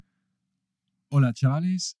Hola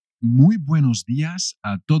chavales, muy buenos días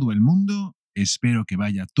a todo el mundo. Espero que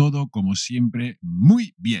vaya todo, como siempre,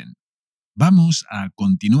 muy bien. Vamos a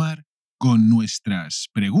continuar con nuestras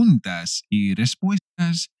preguntas y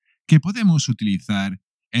respuestas que podemos utilizar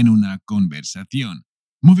en una conversación.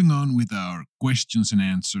 Moving on with our questions and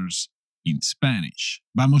answers in Spanish.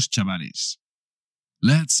 Vamos chavales.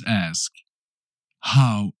 Let's ask,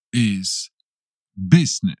 how is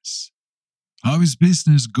business? How is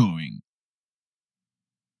business going?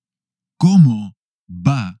 ¿Cómo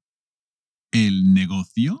va el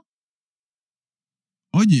negocio?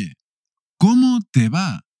 Oye, ¿cómo te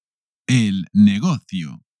va el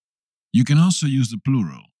negocio? You can also use the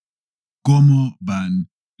plural. ¿Cómo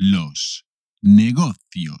van los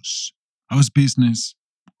negocios? How's business?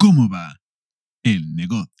 ¿Cómo va el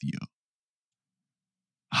negocio?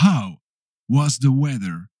 How was the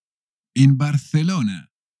weather in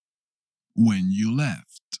Barcelona when you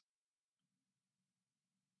left?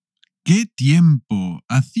 ¿Qué tiempo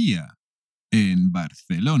hacía en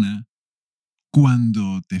Barcelona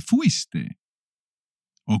cuando te fuiste?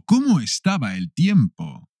 ¿O cómo estaba el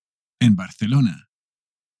tiempo en Barcelona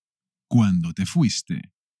cuando te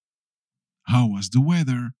fuiste? How was the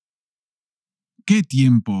weather? ¿Qué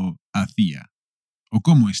tiempo hacía? ¿O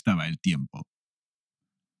cómo estaba el tiempo?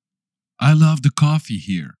 I love the coffee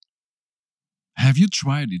here. Have you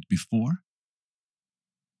tried it before?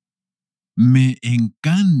 Me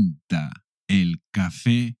encanta el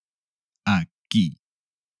café aquí.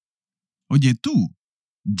 Oye, tú,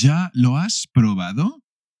 ¿ya lo has probado?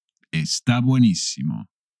 Está buenísimo.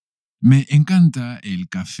 Me encanta el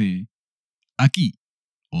café aquí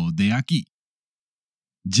o de aquí.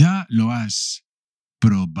 ¿Ya lo has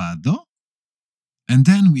probado? And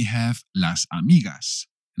then we have las amigas.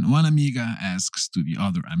 And one amiga asks to the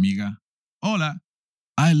other amiga, Hola,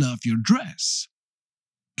 I love your dress.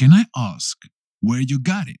 Can I ask where you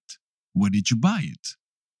got it? Where did you buy it?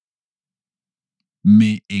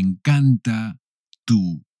 Me encanta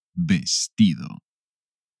tu vestido.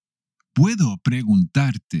 ¿Puedo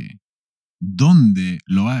preguntarte dónde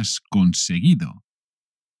lo has conseguido?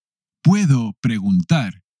 ¿Puedo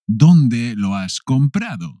preguntar dónde lo has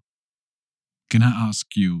comprado? Can I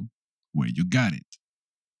ask you where you got it?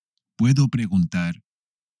 ¿Puedo preguntar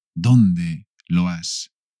dónde lo has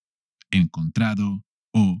encontrado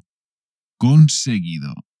o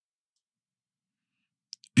conseguido?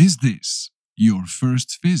 Is this your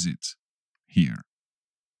first visit here?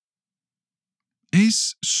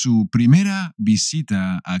 ¿Es su primera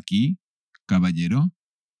visita aquí, caballero?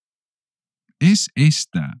 ¿Es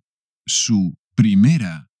esta su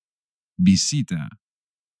primera visita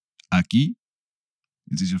aquí?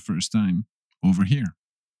 Is this your first time over here?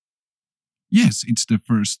 Yes, it's the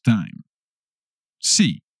first time.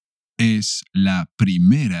 Sí, es la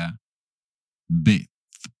primera vez.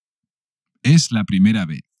 Es la primera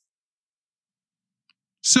vez.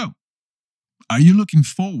 So, are you looking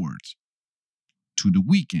forward to the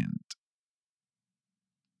weekend?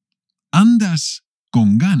 ¿Andas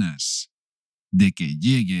con ganas de que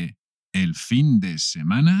llegue el fin de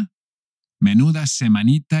semana? Menuda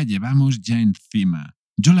semanita llevamos ya encima.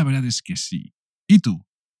 Yo la verdad es que sí. ¿Y tú?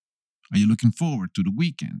 Are you looking forward to the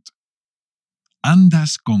weekend?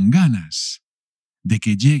 ¿Andas con ganas de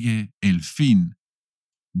que llegue el fin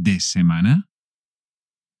de semana?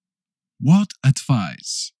 What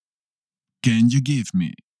advice can you give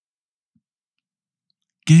me?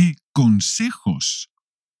 ¿Qué consejos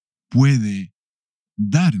puede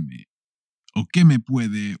darme? ¿O qué me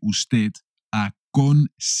puede usted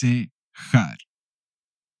aconsejar?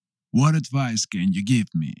 What advice can you give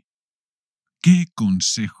me? ¿Qué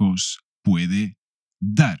consejos puede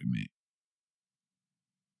darme?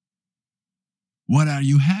 What are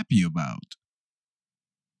you happy about?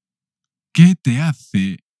 ¿Qué te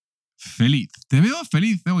hace feliz? Te veo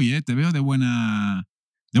feliz hoy, ¿eh? Te veo de buena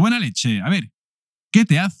leche. A ver, ¿qué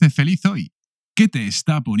te hace feliz hoy? ¿Qué te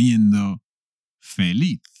está poniendo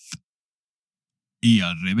feliz? Y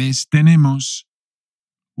al revés tenemos,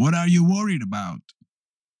 What are you worried about?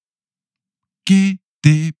 ¿Qué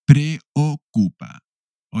te preocupa?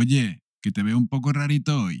 Oye, que te veo un poco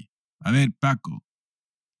rarito hoy. A ver, Paco,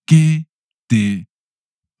 ¿qué te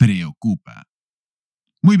preocupa?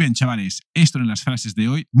 Muy bien, chavales, esto eran las frases de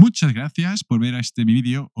hoy. Muchas gracias por ver mi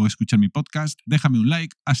vídeo o escuchar mi podcast. Déjame un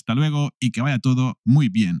like, hasta luego y que vaya todo muy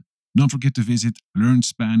bien. Don't forget to visit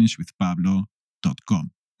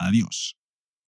learnspanishwithpablo.com. Adiós.